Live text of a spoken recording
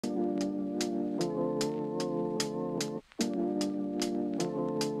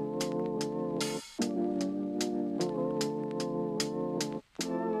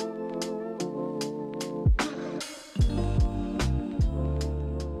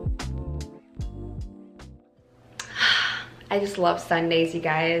I just love Sundays, you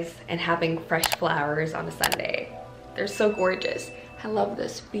guys, and having fresh flowers on a Sunday. They're so gorgeous. I love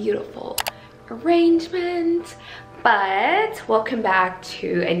this beautiful arrangement. But welcome back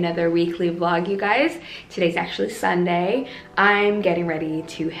to another weekly vlog, you guys. Today's actually Sunday. I'm getting ready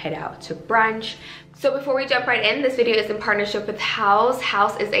to head out to brunch. So before we jump right in, this video is in partnership with House.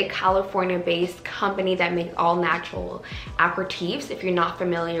 House is a California-based company that makes all natural aperitifs. If you're not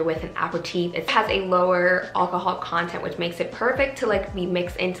familiar with an aperitif, it has a lower alcohol content, which makes it perfect to like be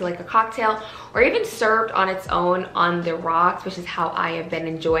mixed into like a cocktail or even served on its own on the rocks, which is how I have been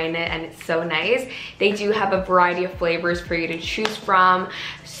enjoying it, and it's so nice. They do have a variety of flavors for you to choose from.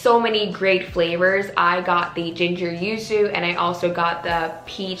 So many great flavors. I got the ginger yuzu and I also got the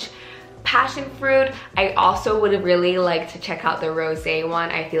peach passion fruit. I also would really like to check out the rosé one.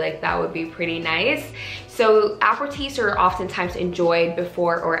 I feel like that would be pretty nice. So aperitifs are oftentimes enjoyed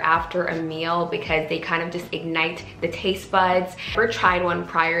before or after a meal because they kind of just ignite the taste buds. I never tried one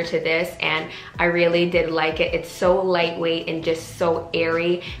prior to this and I really did like it. It's so lightweight and just so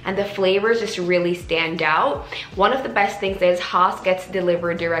airy, and the flavors just really stand out. One of the best things is Haas gets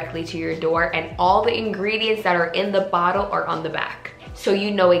delivered directly to your door and all the ingredients that are in the bottle are on the back. So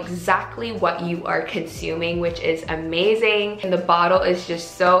you know exactly what you are consuming, which is amazing. And the bottle is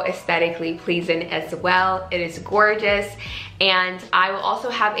just so aesthetically pleasing as well. It is gorgeous. And I will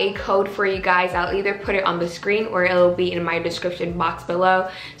also have a code for you guys. I'll either put it on the screen or it'll be in my description box below.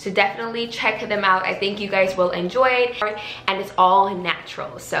 So definitely check them out. I think you guys will enjoy it. And it's all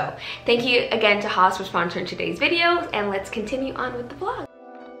natural. So thank you again to Haas for sponsoring today's video. And let's continue on with the vlog.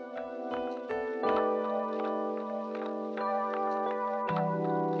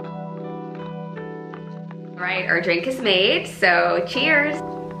 Alright, our drink is made, so cheers!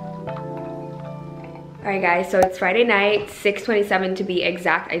 Alright guys, so it's Friday night, 6:27 to be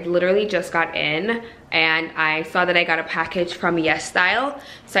exact. I literally just got in and I saw that I got a package from Yesstyle,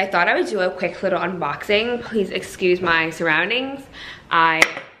 so I thought I would do a quick little unboxing. Please excuse my surroundings. I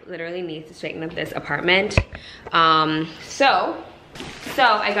literally need to straighten up this apartment. So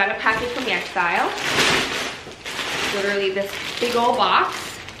I got a package from Yesstyle. Literally this big old box.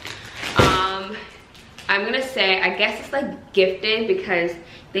 I'm gonna say, I guess it's like gifted because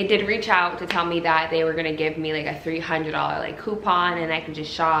they did reach out to tell me that they were gonna give me like a $300 like coupon and I could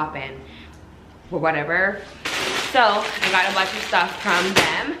just shop and whatever. So I got a bunch of stuff from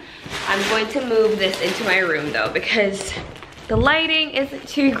them. I'm going to move this into my room though because the lighting isn't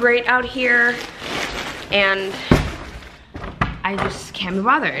too great out here and I just can't be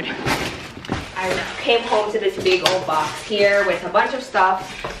bothered. I came home to this big old box here with a bunch of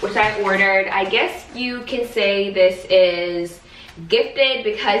stuff which I ordered. I guess you can say this is gifted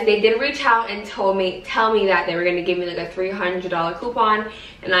because they did reach out and tell me that they were gonna give me like a $300 coupon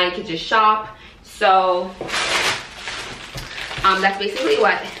and I could just shop. So that's basically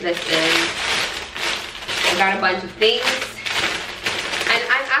what this is. I got a bunch of things. And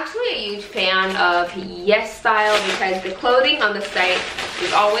I'm actually a huge fan of Yesstyle because the clothing on the site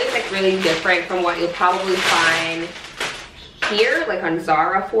is always like really different from what you'll probably find here, like on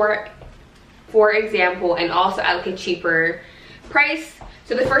Zara for example, and also at like a cheaper price.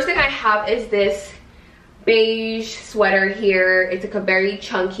 So the first thing I have is this beige sweater here. It's like a very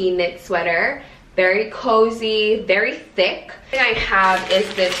chunky knit sweater, very cozy, very thick. The thing I have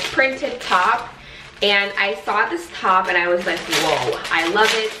is this printed top, and I saw this top and I was like, whoa, I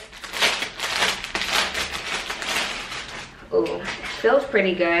love it. Ooh, feels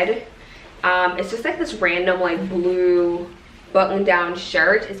pretty good. It's just like this random like blue button down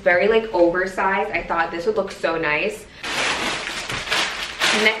shirt. It's very like oversized. I thought this would look so nice.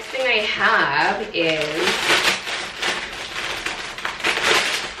 Next thing I have is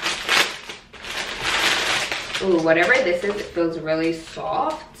ooh, whatever this is, it feels really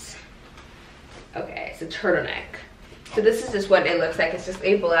soft. Okay, it's a turtleneck. So this is just what it looks like. It's just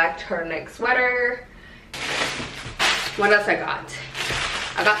a black turtleneck sweater. What else I got?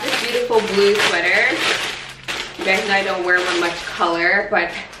 I got this beautiful blue sweater. You guys know I don't wear much color, but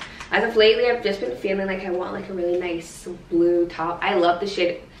as of lately, I've just been feeling like I want like a really nice blue top. I love the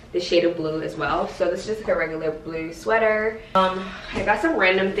shade of blue as well. So this is just like a regular blue sweater. I got some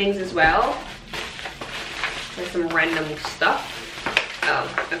random things as well. Like some random stuff.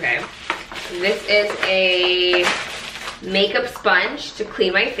 Oh, okay. This is a makeup sponge to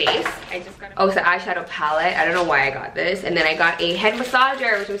clean my face. I just got it's an eyeshadow palette. I don't know why I got this. And then I got a head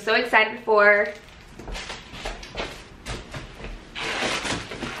massager, which I'm so excited for.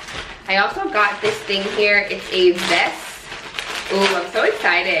 I also got this thing here. It's a vest. Ooh, I'm so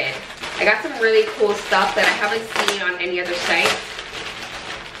excited. I got some really cool stuff that I haven't seen on any other site.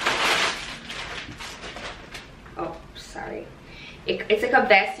 Oh, sorry. a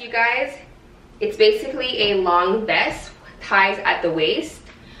vest, you guys. It's basically a long vest, ties at the waist.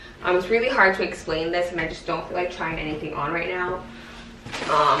 It's really hard to explain this, and I just don't feel like trying anything on right now.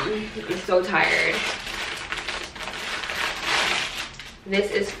 I'm so tired.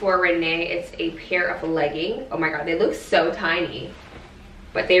 This is for Renee. It's a pair of leggings. Oh my god, they look so tiny,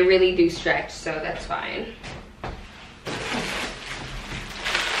 but they really do stretch, so that's fine.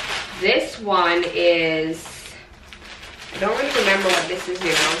 This one is, I don't really remember what this is,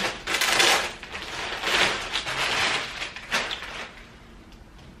 you know.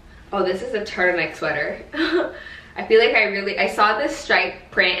 Oh, this is a turtleneck sweater. I feel like I saw this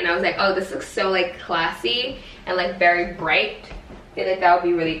stripe print and I was like, oh, this looks so like classy and like very bright. I feel like that would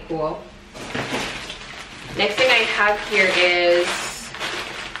be really cool. Next thing I have here is,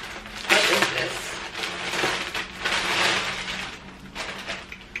 what is this?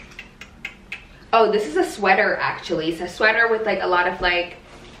 Oh, this is a sweater actually. It's a sweater with like a lot of like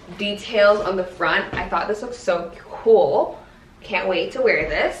details on the front. I thought this looked so cool. Can't wait to wear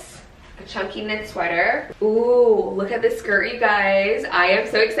this. A chunky knit sweater. Ooh, look at this skirt, you guys. I am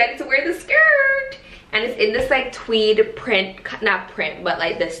so excited to wear the skirt. And it's in this like tweed print, not print, but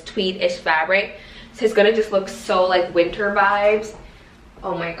like this tweed-ish fabric. So it's gonna just look so like winter vibes.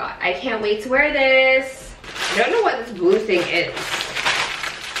 Oh my god, I can't wait to wear this. I don't know what this blue thing is.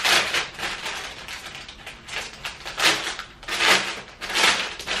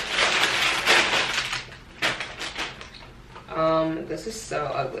 This is so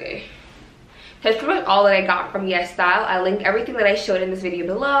ugly. That's pretty much all that I got from Yesstyle. I'll link everything that I showed in this video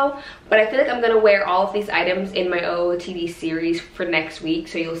below, but I feel like I'm gonna wear all of these items in my OOTD series for next week,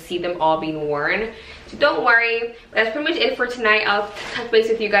 so you'll see them all being worn. So don't worry, but that's pretty much it for tonight. I'll touch base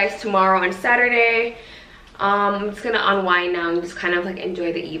with you guys tomorrow on Saturday. I'm just gonna unwind now and just kind of like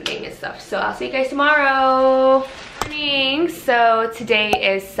enjoy the evening and stuff. So I'll see you guys tomorrow. Morning. So today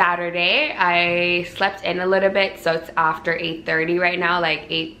is Saturday. I slept in a little bit, so it's after 8:30 right now, like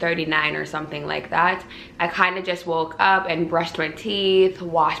 8:39 or something like that. I kind of just woke up and brushed my teeth,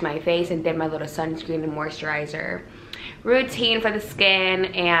 washed my face, and did my little sunscreen and moisturizer routine for the skin.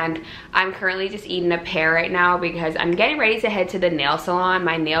 And I'm currently just eating a pear right now because I'm getting ready to head to the nail salon.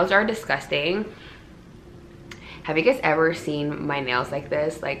 My nails are disgusting. Have you guys ever seen my nails like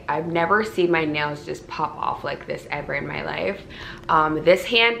this? Like, I've never seen my nails just pop off like this ever in my life. This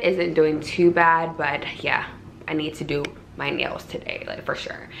hand isn't doing too bad, but yeah, I need to do my nails today, like for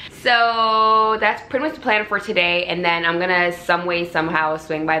sure. So that's pretty much the plan for today, and then I'm gonna some way somehow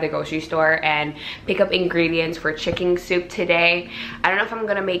swing by the grocery store and pick up ingredients for chicken soup today. I don't know if I'm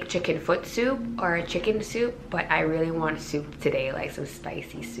gonna make chicken foot soup or a chicken soup, but I really want soup today, like some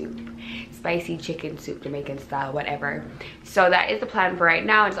spicy soup, spicy chicken soup, Jamaican style, whatever. So that is the plan for right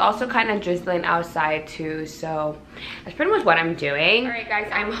now. It's also kind of drizzling outside too, so that's pretty much what I'm doing. All right guys,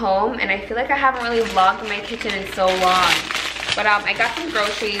 I'm home and I feel like I haven't really vlogged in my kitchen in so long. But I got some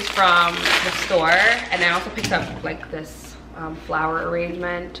groceries from the store, and I also picked up like this flower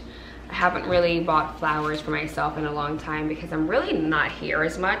arrangement. I haven't really bought flowers for myself in a long time because I'm really not here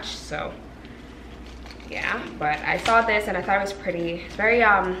as much, so yeah. But I saw this and I thought it was pretty. It's very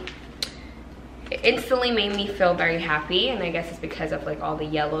it instantly made me feel very happy, and I guess it's because of like all the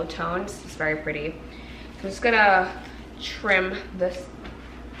yellow tones. It's very pretty. So I'm just gonna trim this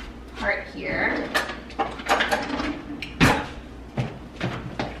part here.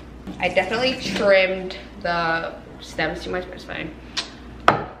 I definitely trimmed the stems too much, but it's fine.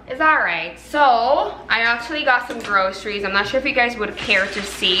 It's all right. So I actually got some groceries. I'm not sure if you guys would care to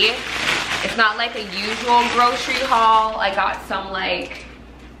see. It's not like a usual grocery haul. I got some like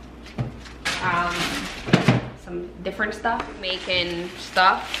some different stuff,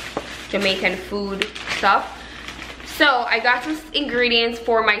 Jamaican food stuff. So I got some ingredients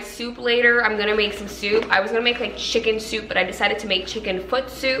for my soup later. I'm gonna make some soup. I was gonna make like chicken soup, but I decided to make chicken foot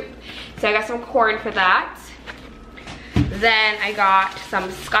soup. So I got some corn for that. Then I got some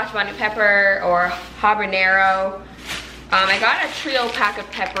Scotch bonnet pepper or habanero. I got a trio pack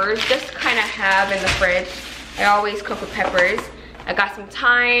of peppers just to kind of have in the fridge. I always cook with peppers. I got some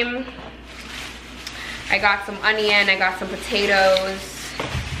thyme. I got some onion. I got some potatoes.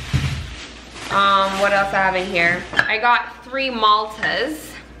 What else I have in here? I got 3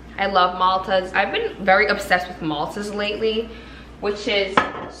 Maltas. I love Maltas. I've been very obsessed with Maltas lately, which is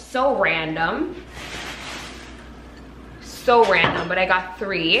so random. So random, but I got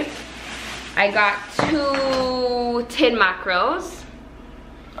 3. I got 2 tin macros,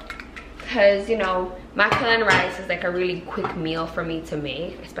 because you know, mackerel and rice is like a really quick meal for me to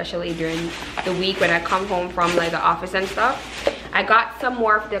make, especially during the week when I come home from like the office and stuff. I got some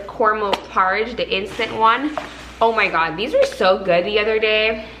more of the cornmeal porridge, the instant one, Oh my god, these were so good the other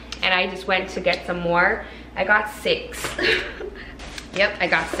day, and I just went to get some more. I got 6. Yep, I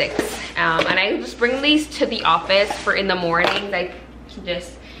got 6. And I just bring these to the office for in the mornings. I can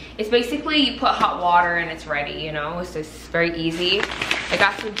just, it's basically you put hot water and it's ready, you know? It's just very easy. I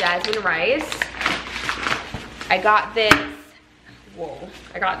got some jasmine rice. I got this,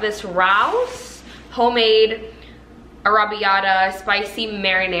 I got this Rouse homemade arrabbiata spicy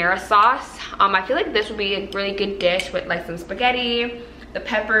marinara sauce. I feel like this would be a really good dish with like some spaghetti, the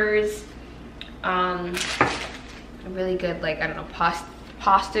peppers, a really good, like, I don't know,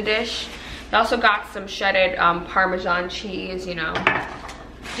 pasta dish. I also got some shredded Parmesan cheese, you know.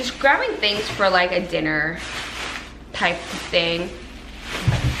 Just grabbing things for like a dinner type of thing.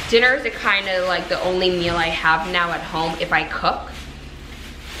 Dinner is kind of like the only meal I have now at home if I cook,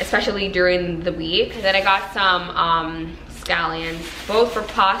 especially during the week. And then I got some scallions, both for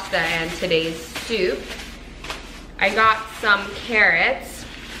pasta and today's soup. I got some carrots,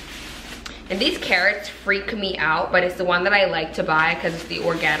 and these carrots freak me out, but it's the one that I like to buy because it's the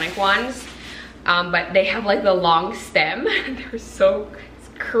organic ones. But they have like the long stem. They're so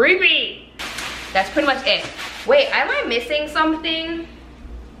creepy. That's pretty much it. Wait, am I missing something?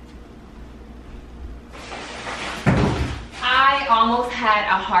 I almost had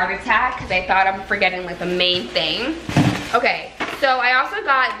a heart attack because I thought I'm forgetting like the main thing. Okay, so I also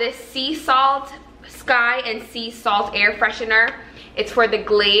got this sea salt sky and sea salt air freshener. It's for the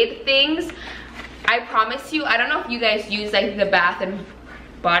Glade things. I promise you, I don't know if you guys use like the Bath and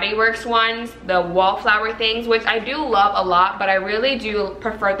Body Works ones, the wallflower things, which I do love a lot, but I really do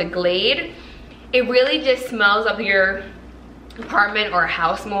prefer the Glade. It really just smells up your apartment or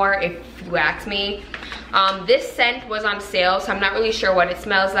house more, if you ask me. This scent was on sale, so I'm not really sure what it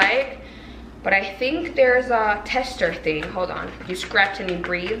smells like, but I think there's a tester thing. Hold on. You scratch and you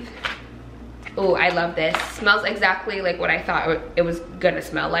breathe. Oh, I love this. Smells exactly like what I thought it was gonna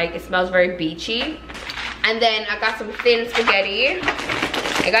smell like. It smells very beachy. And then I got some thin spaghetti.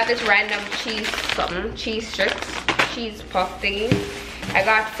 I got this random cheese strips, cheese puff thingy. I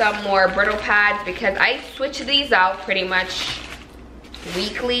got some more brittle pads because I switch these out pretty much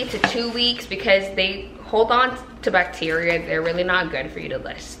weekly to 2 weeks because they hold on to bacteria. They're really not good for you to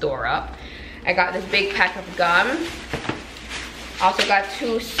let store up. I got this big pack of gum. Also got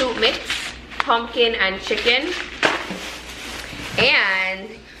 2 soup mix, pumpkin and chicken. And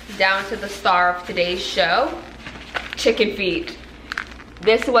down to the star of today's show, chicken feet.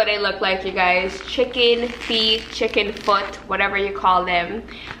 This is what they look like, you guys. Chicken feet, chicken foot, whatever you call them.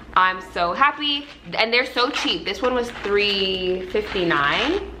 I'm so happy, and they're so cheap. This one was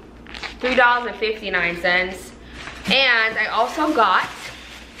 $3.59. $3.59. And I also got,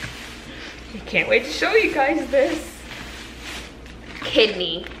 I can't wait to show you guys this,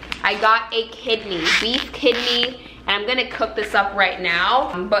 kidney. I got a kidney, beef kidney, and I'm gonna cook this up right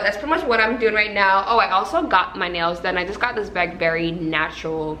now. But that's pretty much what I'm doing right now. Oh, I also got my nails done. I just got this bag, very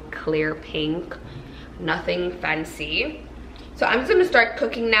natural, clear pink, nothing fancy. So I'm just gonna start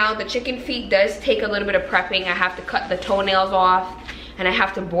cooking now. The chicken feet does take a little bit of prepping. I have to cut the toenails off, and I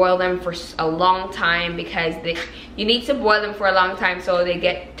have to boil them for a long time because you need to boil them for a long time so they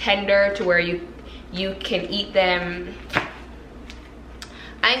get tender to where you can eat them.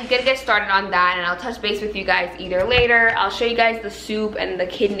 I'm gonna get started on that, and I'll touch base with you guys either later. I'll show you guys the soup and the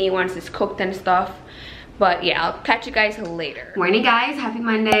kidney once it's cooked and stuff. But yeah, I'll catch you guys later. Morning guys, happy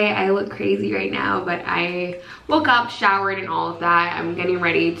Monday. I look crazy right now, but I woke up, showered and all of that. I'm getting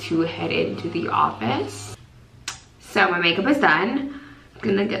ready to head into the office. So my makeup is done. I'm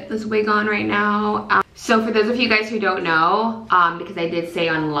gonna get this wig on right now. So for those of you guys who don't know, because I did say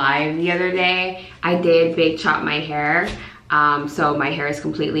on live the other day, I did bake chop my hair. So my hair is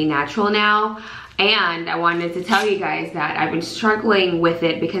completely natural now. And I wanted to tell you guys that I've been struggling with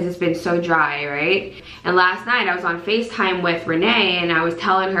it because it's been so dry, right? And last night I was on FaceTime with Renee and I was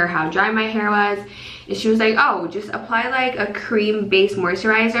telling her how dry my hair was. And she was like, oh, just apply like a cream-based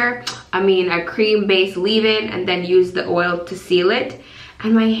moisturizer. I mean, a cream-based leave-in and then use the oil to seal it.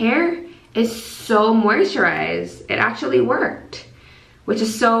 And my hair is so moisturized. It actually worked. Which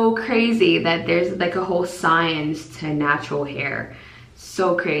is so crazy that there's like a whole science to natural hair.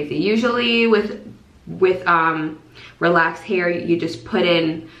 So crazy. Usually with relaxed hair, you just put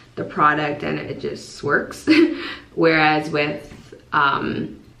in the product and it just works. Whereas with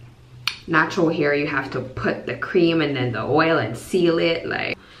natural hair, you have to put the cream and then the oil and seal it.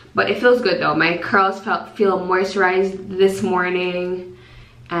 Like, but it feels good though. My curls feel moisturized this morning,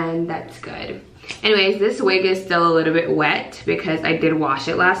 and that's good. Anyways, this wig is still a little bit wet because I did wash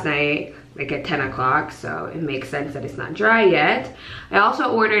it last night, like at 10 o'clock, so it makes sense that it's not dry yet. I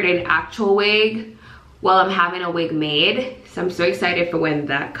also ordered an actual wig, while I'm having a wig made. So I'm so excited for when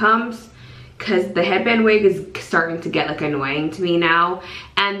that comes, because the headband wig is starting to get like annoying to me now.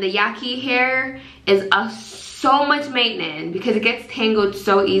 And the yaki hair is so much maintenance because it gets tangled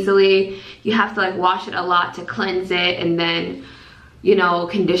so easily. You have to like wash it a lot to cleanse it, and then, you know,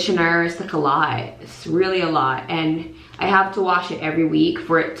 conditioner. It's like a lot. It's really a lot, and I have to wash it every week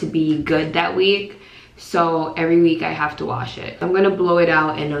for it to be good that week. So every week I have to wash it. I'm gonna blow it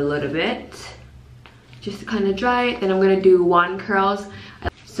out in a little bit just to kind of dry it. Then I'm gonna do wand curls.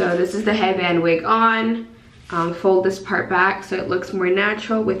 So this is the headband wig on. Fold this part back so it looks more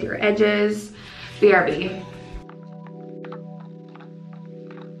natural with your edges. BRB.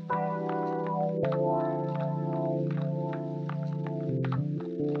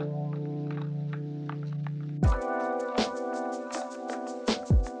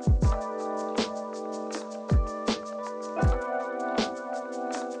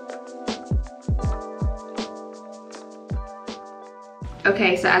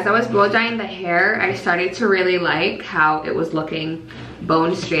 Okay, so as I was blow drying the hair, I started to really like how it was looking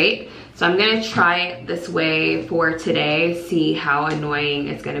bone straight. So I'm gonna try it this way for today, see how annoying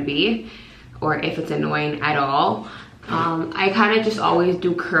it's gonna be, or if it's annoying at all. I kind of just always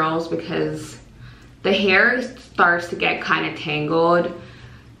do curls because the hair starts to get kind of tangled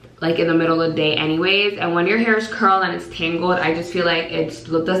like in the middle of the day anyways, and when your hair is curled and it's tangled, I just feel like it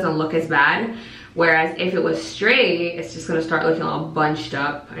doesn't look as bad. Whereas if it was straight, it's just gonna start looking all bunched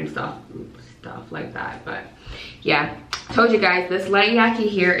up and stuff like that. But yeah, told you guys, this light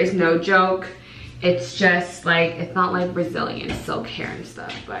yaki hair is no joke. It's just like, it's not like Brazilian silk hair and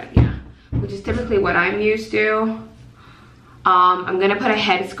stuff, but yeah, which is typically what I'm used to. I'm gonna put a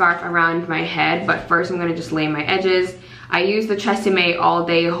head scarf around my head, but first I'm gonna just lay my edges. I use the Tresemme All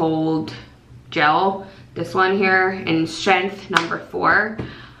Day Hold Gel, this one here in strength number 4.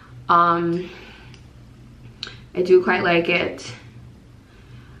 I do quite like it.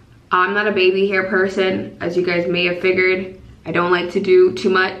 I'm not a baby hair person, as you guys may have figured. I don't like to do too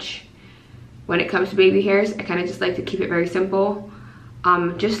much when it comes to baby hairs. I kind of just like to keep it very simple.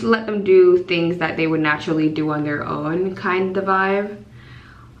 Just let them do things that they would naturally do on their own kind of vibe.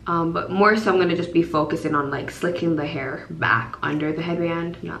 But more so I'm gonna just be focusing on like slicking the hair back under the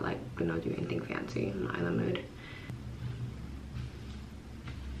headband, not like gonna do anything fancy. I'm not in the mood.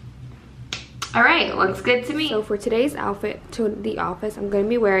 All right, looks good to me. So for today's outfit to the office, I'm gonna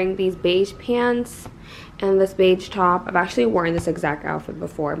be wearing these beige pants and this beige top. I've actually worn this exact outfit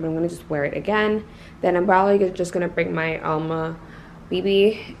before, but I'm gonna just wear it again. Then I'm probably just gonna bring my Alma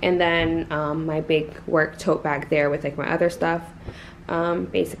BB and then my big work tote bag there with like my other stuff.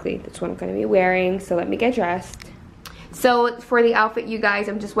 Basically, that's what I'm gonna be wearing. So let me get dressed. So for the outfit, you guys,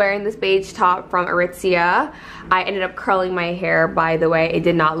 I'm just wearing this beige top from Aritzia. I ended up curling my hair, by the way. It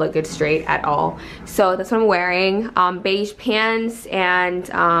did not look good straight at all. So that's what I'm wearing. Beige pants and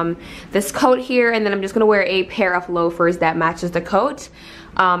this coat here. And then I'm just gonna wear a pair of loafers that matches the coat.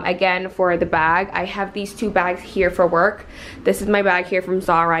 Again, for the bag, I have these 2 bags here for work. This is my bag here from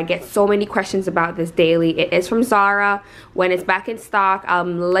Zara. I get so many questions about this daily. It is from Zara. When it's back in stock, I'll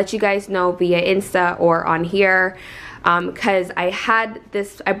let you guys know via Insta or on here. Because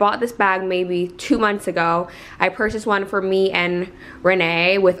I bought this bag maybe 2 months ago. I purchased one for me and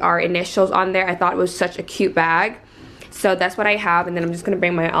Renee with our initials on there. I thought it was such a cute bag. So that's what I have, and then I'm just gonna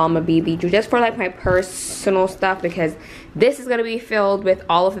bring my Alma BB just for like my personal stuff, because this is gonna be filled with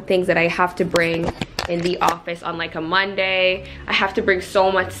all of the things that I have to bring in the office on like a Monday. I have to bring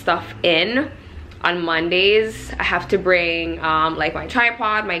so much stuff in on Mondays. I have to bring like my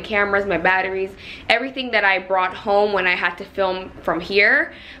tripod, my cameras, my batteries, everything that I brought home when I had to film from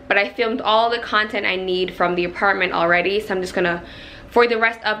here. But I filmed all the content I need from the apartment already, so I'm just gonna, for the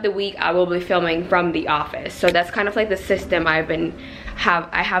rest of the week, I will be filming from the office. So that's kind of like the system I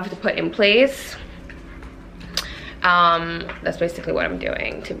have to put in place. That's basically what I'm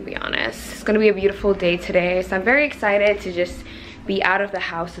doing, to be honest. It's gonna be a beautiful day today, so I'm very excited to just be out of the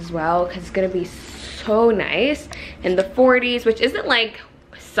house as well, because it's gonna be so nice in the 40s, which isn't like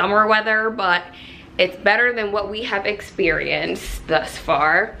summer weather, but it's better than what we have experienced thus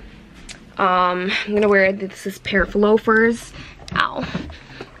far. I'm gonna wear this pair of loafers. Ow,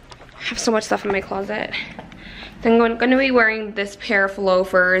 I have so much stuff in my closet. Then I'm gonna be wearing this pair of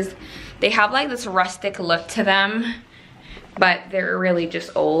loafers. They have like this rustic look to them, but they're really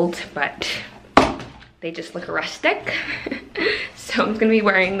just old, but they just look rustic. So I'm gonna be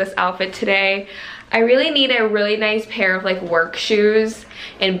wearing this outfit today. I really need a really nice pair of like work shoes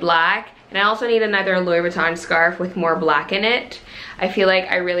in black, and I also need another Louis Vuitton scarf with more black in it. I feel like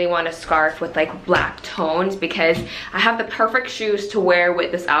I really want a scarf with like black tones because I have the perfect shoes to wear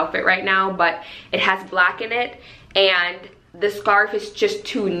with this outfit right now, but it has black in it and the scarf is just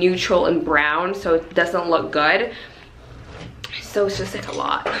too neutral and brown, so it doesn't look good. So it's just like a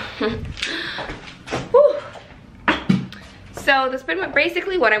lot. Whew. So that's been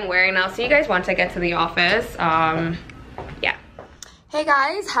basically what I'm wearing. I'll see you guys once I get to the office. Yeah. Hey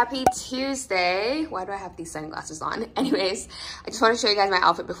guys, happy Tuesday. Why do I have these sunglasses on? Anyways, I just want to show you guys my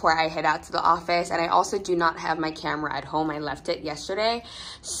outfit before I head out to the office. And I also do not have my camera at home. I left it yesterday.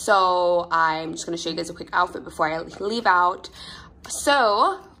 So I'm just going to show you guys a quick outfit before I leave out.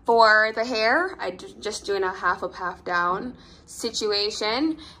 So for the hair, I'm just doing a half up, half down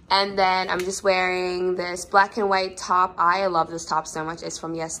situation. And then I'm just wearing this black and white top. I love this top so much. It's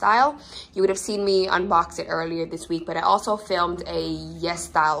from Yesstyle. You would have seen me unbox it earlier this week, but I also filmed a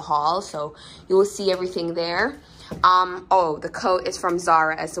Yesstyle haul, so you will see everything there. Oh, the coat is from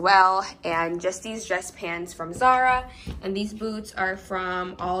Zara as well, and just these dress pants from Zara, and these boots are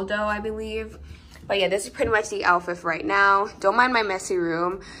from Aldo, I believe. But yeah, this is pretty much the outfit right now. Don't mind my messy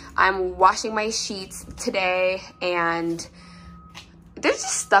room. I'm washing my sheets today, and there's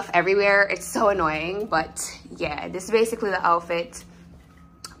just stuff everywhere. It's so annoying, but yeah, this is basically the outfit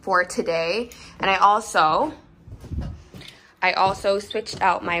for today. And I also switched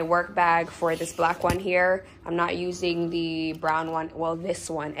out my work bag for this black one here. I'm not using the brown one, well, this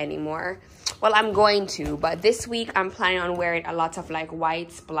one anymore. Well, I'm going to, but this week I'm planning on wearing a lot of like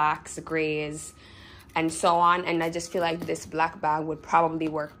whites, blacks, grays, and so on. And I just feel like this black bag would probably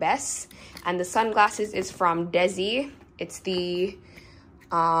work best. And the sunglasses is from Desi. It's the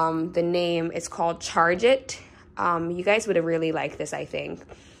name is called Charge It. You guys would have really liked this, I think.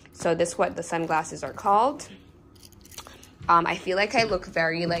 So this is what the sunglasses are called. I feel like I look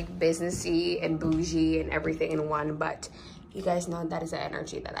very like businessy and bougie and everything in one, but you guys know that is the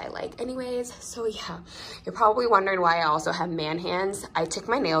energy that I like anyways. So yeah, you're probably wondering why I also have man hands. I took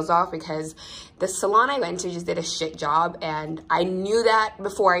my nails off because the salon I went to just did a shit job, and I knew that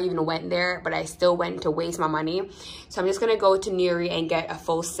before I even went there, but I still went to waste my money. So I'm just gonna go to Nuri and get a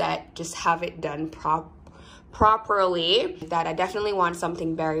full set, just have it done properly. That I definitely want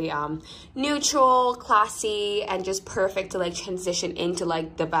something very neutral, classy, and just perfect to like transition into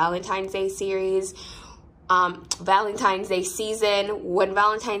like the Valentine's Day series. Valentine's Day season. When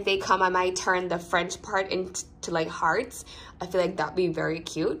Valentine's Day come, I might turn the French part into like hearts. I feel like that'd be very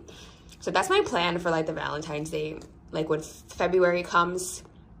cute. So that's my plan for like the Valentine's Day, like when February comes.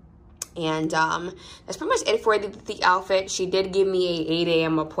 And that's pretty much it for the outfit. She did give me a 8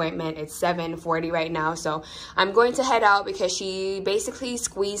 a.m. appointment. It's 7:40 right now, so I'm going to head out because she basically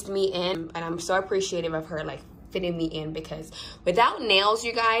squeezed me in, and I'm so appreciative of her like fitting me in, because without nails,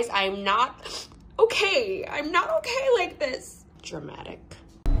 you guys, I'm not okay. I'm not okay like this. Dramatic.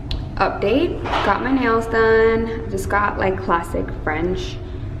 Update, got my nails done. Just got like classic French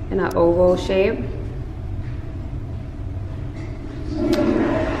in an oval shape.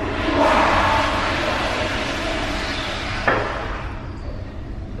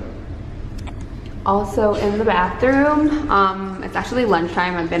 Also in the bathroom, it's actually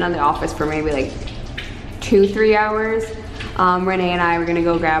lunchtime. I've been on the office for maybe like 2-3 hours. Renee and I were gonna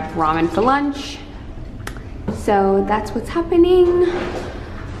go grab ramen for lunch. So that's what's happening.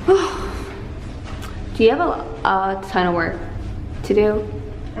 Do you have a ton of work to do?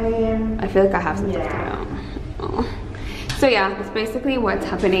 I feel like I have some stuff to do. Oh. So yeah, that's basically what's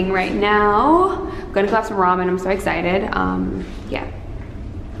happening right now. I'm gonna go have some ramen. I'm so excited. Yeah.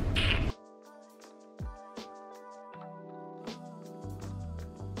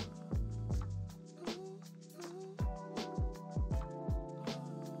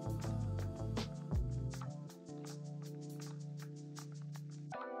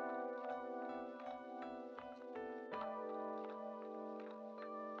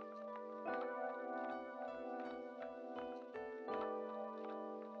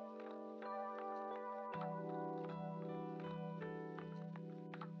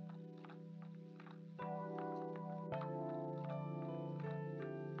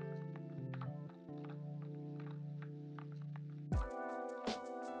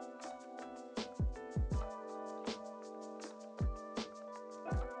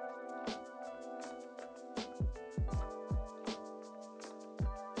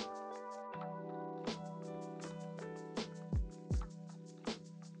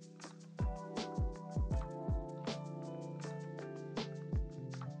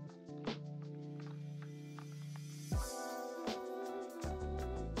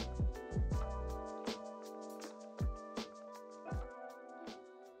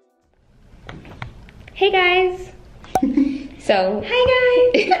 Hey guys! So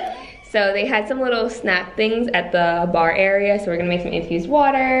hi guys. So they had some little snack things at the bar area, so we're gonna make some infused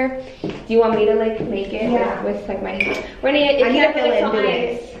water. Do you want me to like make it? Yeah. With like my Renee, you can't get some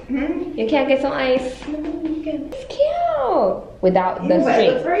ice. You can't get some ice. It's cute. Without the But string.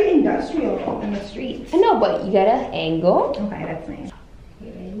 it looks very industrial in the streets. I know, but you gotta angle. Okay, that's nice.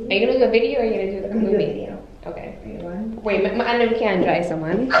 Are you gonna do a video or are you gonna do the movie? Video. Okay. Wait, I never can dry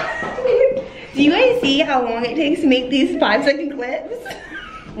someone. Do you guys see how long it takes to make these 5-second clips?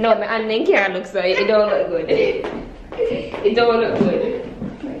 No, my onion can't look so it don't look good. It don't look good.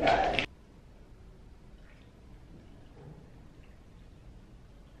 Oh my god.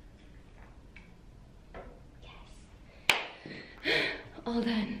 Yes. All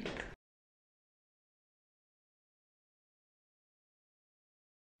done.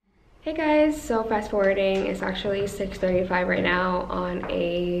 Hey guys, so fast forwarding, it's actually 6:35 right now on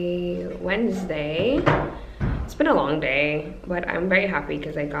a Wednesday. It's been a long day, but I'm very happy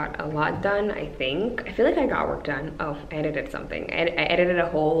because I got a lot done, I think. I feel like I got work done. Oh, I edited something. I edited a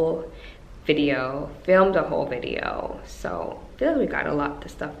whole video, filmed a whole video. So I feel like we got a lot of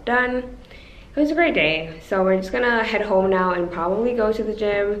stuff done. It was a great day. So we're just gonna head home now and probably go to the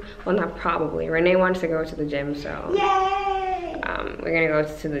gym. Well, not probably. Renee wants to go to the gym, so. Yay! We're gonna go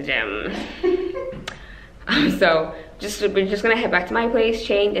to the gym. So we're just gonna head back to my place,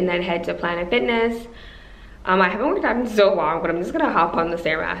 change, and then head to Planet Fitness. I haven't worked out in so long, but I'm just gonna hop on the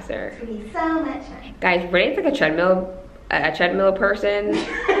Stairmaster. It's gonna be so much fun. Guys, Renee's like a treadmill person.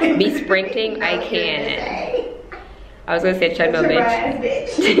 Me sprinting, I can't. I was gonna say treadmill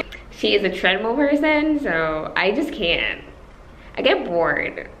bitch. She is a treadmill person, so I just can't. I get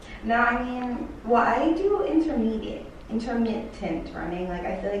bored. No, I mean, well, I do intermittent running. Like,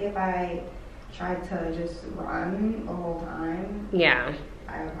 I feel like if I tried to just run the whole time, yeah,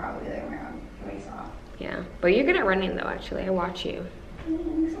 I would probably like my waist off. Yeah, but you're good at running though, actually. I watch you.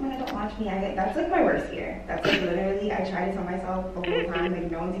 Someone don't watch me. That's like my worst fear. That's like literally, I try to tell myself the whole time, like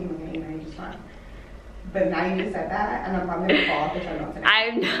no one's even looking at me and I just run. But now you just said that, and I'm probably gonna fall off the treadmill today.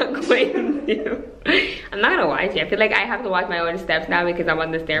 I'm not going to. I'm not gonna watch you. I feel like I have to watch my own steps now because I'm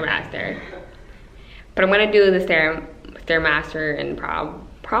on the Stairmaster. But I'm gonna do the Stairmaster and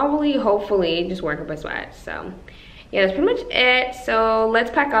probably, hopefully, just work up a sweat. So yeah, that's pretty much it. So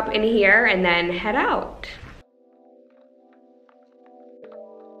let's pack up in here and then head out.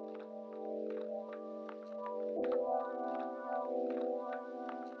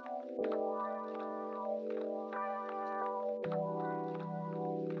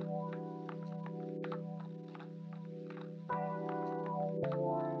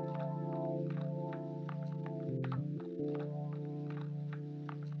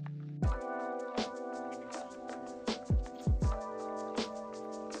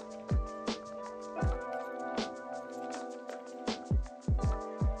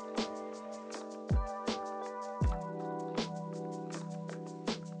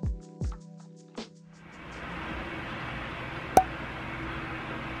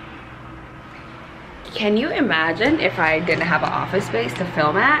 Can you imagine if I didn't have an office space to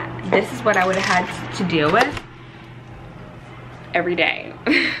film at? This is what I would have had to deal with every day.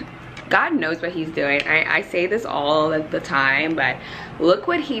 God knows what he's doing. I say this all the time, but look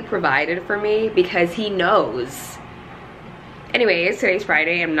what he provided for me because he knows. Anyways, today's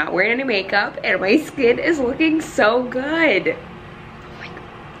Friday. I'm not wearing any makeup and my skin is looking so good.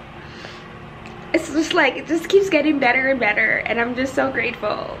 It's just like, it just keeps getting better and better, and I'm just so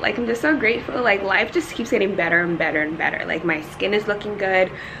grateful. Like, I'm just so grateful. Like, life just keeps getting better and better and better. Like, my skin is looking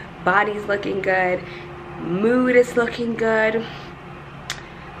good, body's looking good, mood is looking good,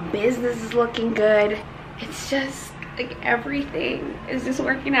 business is looking good. It's just like everything is just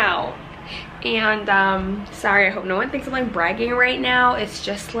working out. And sorry, I hope no one thinks I'm like bragging right now. It's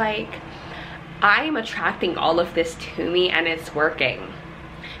just like I am attracting all of this to me and it's working.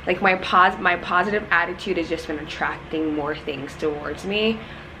 Like my positive attitude has just been attracting more things towards me,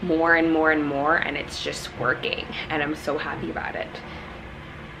 more and more and more, and it's just working, and I'm so happy about it.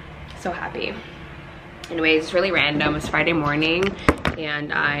 So happy. Anyways, it's really random. It's Friday morning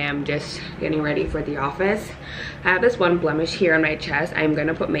and I am just getting ready for the office. I have this one blemish here on my chest. I'm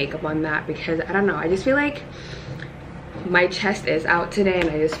gonna put makeup on that because I don't know, I just feel like my chest is out today and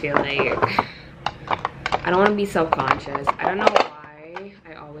I just feel like I don't want to be self-conscious. I don't know why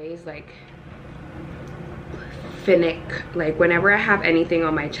I always like finick, like whenever I have anything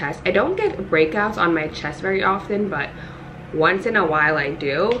on my chest. I don't get breakouts on my chest very often, but once in a while I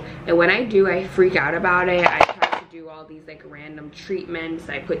do, and when I do I freak out about it. I try to do all these like random treatments.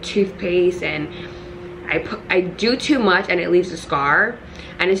 I put toothpaste and I do too much and it leaves a scar,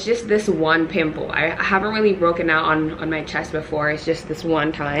 and it's just this one pimple. I haven't really broken out on my chest before. It's just this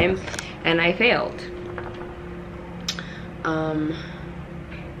one time and I failed. I'm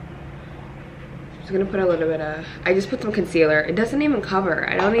just gonna put a little bit of, I just put some concealer. It doesn't even cover.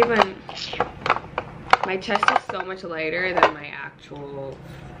 I don't even, my chest is so much lighter than my actual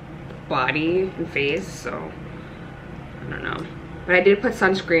body and face, so I don't know. But I did put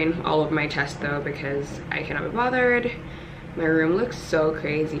sunscreen all over my chest though, because I cannot be bothered. My room looks so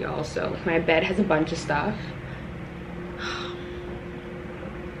crazy also. My bed has a bunch of stuff.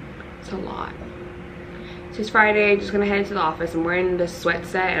 It's a lot. So it's Friday, just gonna head into the office. I'm wearing this sweat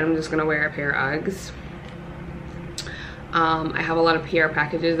set and I'm just gonna wear a pair of Uggs. I have a lot of PR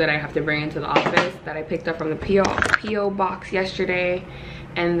packages that I have to bring into the office that I picked up from the PO box yesterday.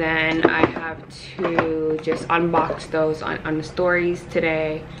 And then I have to just unbox those on the stories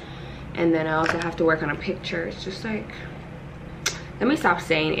today. And then I also have to work on a picture. It's just like, let me stop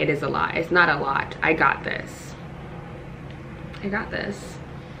saying it is a lot. It's not a lot. I got this. I got this.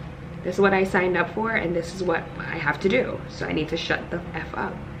 This is what I signed up for and this is what I have to do. So I need to shut the F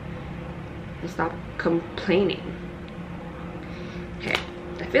up and stop complaining. Okay,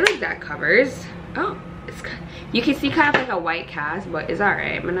 I feel like that covers. Oh, it's, you can see kind of like a white cast, but it's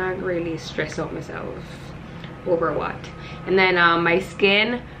alright. I'm not really stressed out myself over what. And then my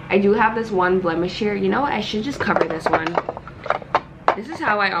skin, I do have this one blemish here. You know what, I should just cover this one. This is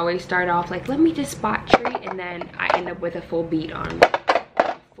how I always start off, like let me just spot treat, and then I end up with a full beat on,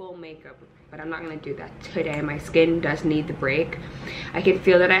 full makeup. But I'm not gonna do that today. My skin does need the break. I can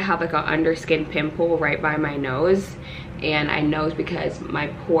feel that I have like an underskin pimple right by my nose, and I know it's because my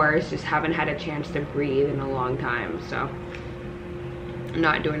pores just haven't had a chance to breathe in a long time. So I'm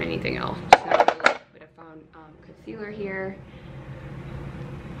not doing anything else. Just have a little bit of concealer here.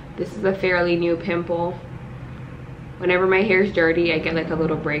 This is a fairly new pimple. Whenever my hair is dirty, I get like a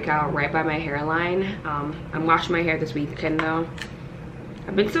little breakout right by my hairline. I'm washing my hair this weekend though.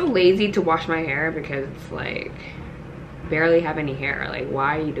 I've been so lazy to wash my hair because it's like barely have any hair. Like,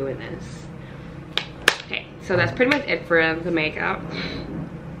 why are you doing this? Okay, so that's pretty much it for the makeup.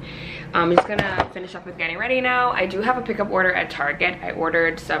 I'm just gonna finish up with getting ready now. I do have a pickup order at Target. I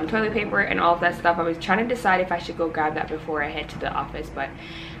ordered some toilet paper and all of that stuff. I was trying to decide if I should go grab that before I head to the office, but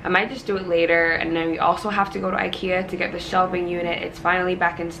I might just do it later. And then we also have to go to IKEA to get the shelving unit. It's finally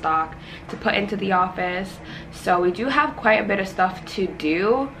back in stock to put into the office. So we do have quite a bit of stuff to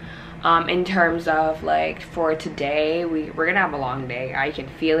do. In terms of like for today, we're gonna have a long day. I can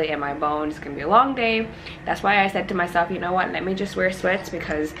feel it in my bones. It's gonna be a long day. That's why I said to myself, you know what, let me just wear sweats,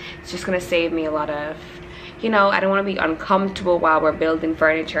 because it's just gonna save me a lot of, you know, I don't want to be uncomfortable while we're building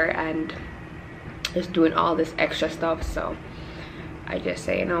furniture and just doing all this extra stuff. So I just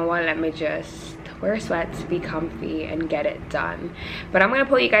say, you know what, let me just wear sweats, be comfy, and get it done. But I'm gonna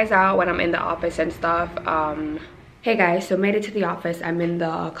pull you guys out when I'm in the office and stuff. Hey guys, so made it to the office. I'm in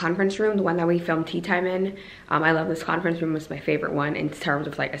the conference room, the one that we filmed Tea Time in. I love this conference room. It's my favorite one in terms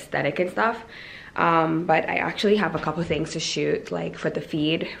of like aesthetic and stuff. But I actually have a couple things to shoot, like for the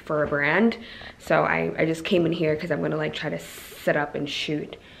feed for a brand. So I just came in here because I'm gonna like try to set up and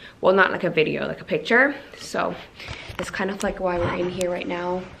shoot. Well, not like a video, like a picture. So it's kind of like why we're in here right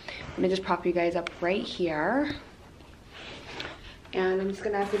now. I'm gonna just prop you guys up right here. And I'm just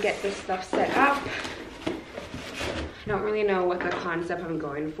gonna have to get this stuff set up. I don't really know what the concept I'm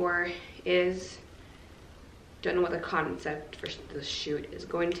going for is. Don't know what the concept for the shoot is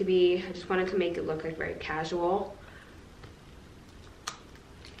going to be. I just wanted to make it look like very casual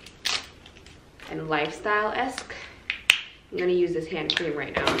and lifestyle-esque. I'm gonna use this hand cream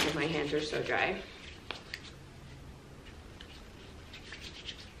right now because my hands are so dry.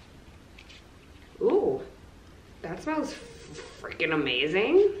 Ooh, that smells freaking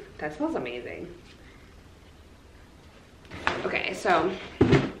amazing. That smells amazing. Okay, so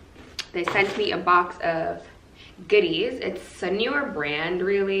they sent me a box of goodies. It's a newer brand,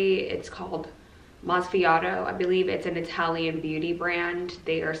 really. It's called Mosfiato. I believe it's an Italian beauty brand.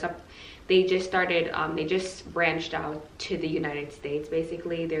 They just started, they just branched out to the United States,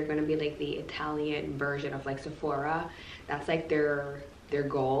 basically. They're gonna be like the Italian version of like Sephora. That's like their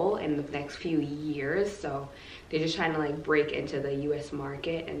goal in the next few years. So they're just trying to like break into the US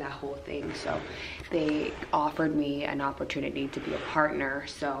market and that whole thing. So they offered me an opportunity to be a partner.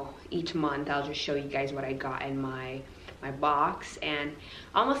 So each month I'll just show you guys what I got in my box, and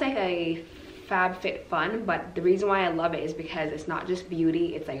almost like a FabFitFun. But the reason why I love it is because it's not just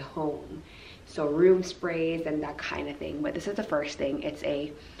beauty, it's like home. So room sprays and that kind of thing. But this is the first thing. It's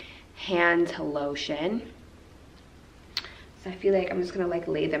a hand lotion. So I feel like I'm just gonna like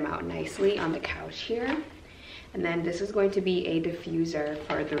lay them out nicely on the couch here. And then this is going to be a diffuser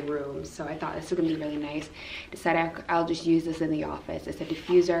for the room. So I thought this was gonna be really nice. Decided I'll just use this in the office. It's a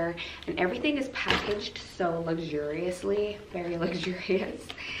diffuser and everything is packaged so luxuriously, very luxurious.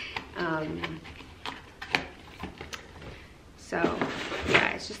 So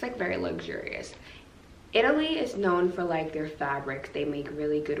yeah, it's just like very luxurious. Italy is known for like their fabrics. They make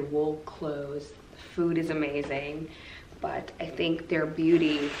really good wool clothes. The food is amazing. But I think their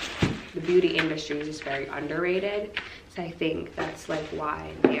beauty, the beauty industry is just very underrated. So I think that's like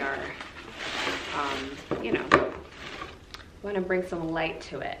why they are, you know, want to bring some light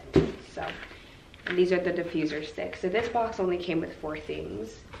to it. So, and these are the diffuser sticks. So this box only came with 4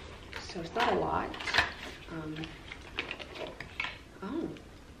 things. So it's not a lot. Oh,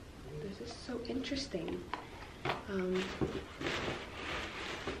 this is so interesting.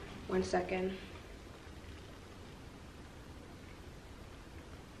 1 second.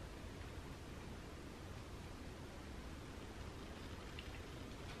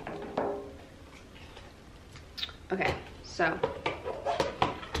 Okay, so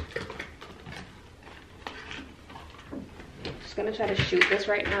just gonna try to shoot this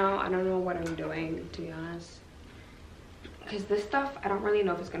right now. I don't know what I'm doing, to be honest, because this stuff I don't really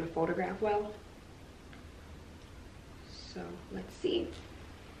know if it's gonna photograph well. So let's see.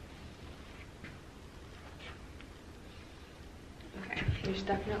 Okay, there's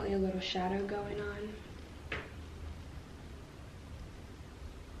definitely a little shadow going on.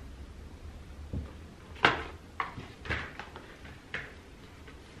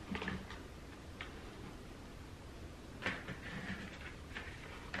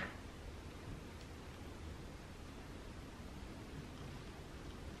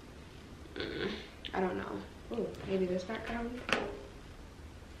 I don't know. Ooh, maybe this background.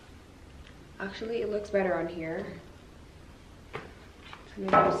 Actually, it looks better on here. So I'm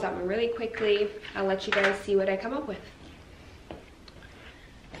gonna do something really quickly. I'll let you guys see what I come up with.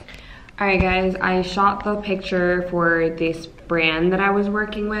 Alright guys, I shot the picture for this brand that I was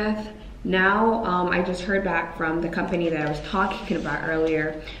working with. Now, I just heard back from the company that I was talking about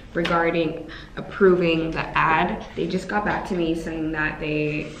earlier regarding approving the ad. They just got back to me saying that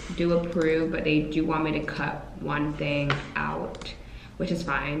they do approve, but they do want me to cut one thing out, which is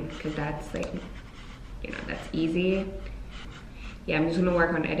fine, because that's like, you know, that's easy. Yeah, I'm just gonna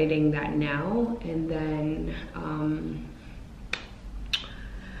work on editing that now, and then,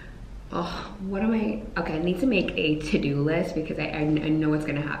 oh, what am I? Okay, I need to make a to-do list because I know what's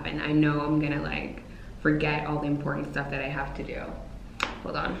gonna happen. I know I'm gonna like forget all the important stuff that I have to do.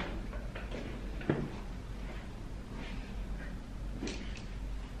 Hold on.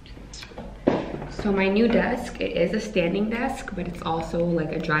 So my new desk, it is a standing desk, but it's also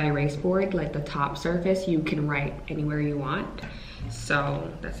like a dry erase board, like the top surface. You can write anywhere you want. So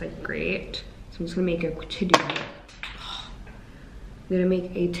that's like great. So I'm just gonna make a to-do list. I'm gonna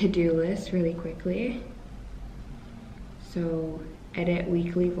make a to-do list really quickly. So edit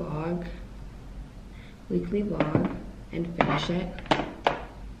weekly vlog, and finish it.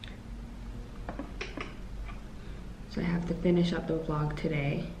 So I have to finish up the vlog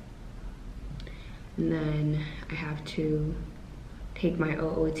today. And then I have to take my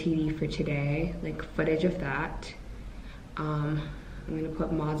OOTD for today, like footage of that. I'm gonna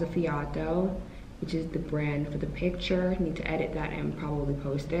put Mozzafiato, which is the brand for the picture. I need to edit that and probably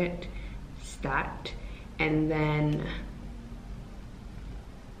post it. Stat. And then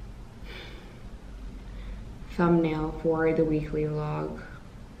thumbnail for the weekly vlog.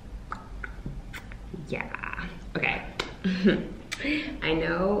 Yeah, okay. I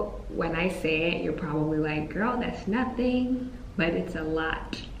know when I say it, you're probably like, girl, that's nothing, but it's a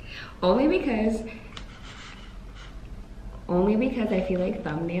lot. Only because I feel like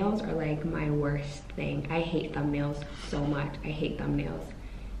thumbnails are like my worst thing. I hate thumbnails so much. I hate thumbnails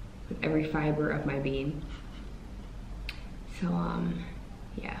with every fiber of my being. So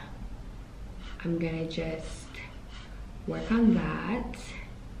yeah, I'm gonna just work on that.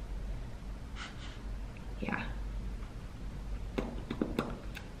 Yeah,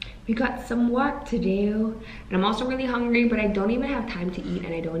 we got some work to do, and I'm also really hungry, but I don't even have time to eat,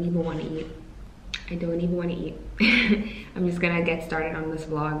 and I don't even want to eat. I don't even want to eat. I'm just gonna get started on this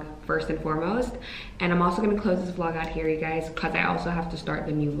vlog first and foremost, and I'm also gonna close this vlog out here, you guys, because I also have to start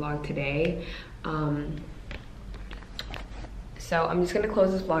the new vlog today. So I'm just gonna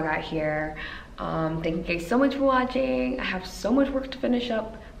close this vlog out here. Thank you guys so much for watching. I have so much work to finish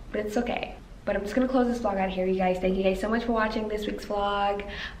up, but it's okay. But I'm just gonna close this vlog out here, you guys. Thank you guys so much for watching this week's vlog.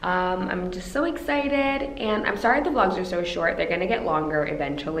 I'm just so excited, and I'm sorry the vlogs are so short. They're gonna get longer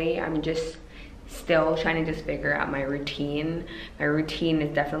eventually. I'm just still trying to just figure out my routine. My routine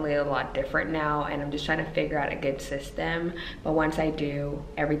is definitely a lot different now, and I'm just trying to figure out a good system. But once I do,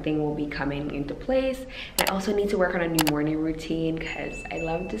 everything will be coming into place. And I also need to work on a new morning routine because I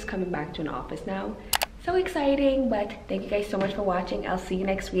love just coming back to an office now. So exciting. But thank you guys so much for watching. I'll see you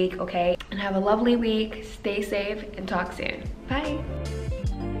next week, okay? And have a lovely week. Stay safe and talk soon. Bye.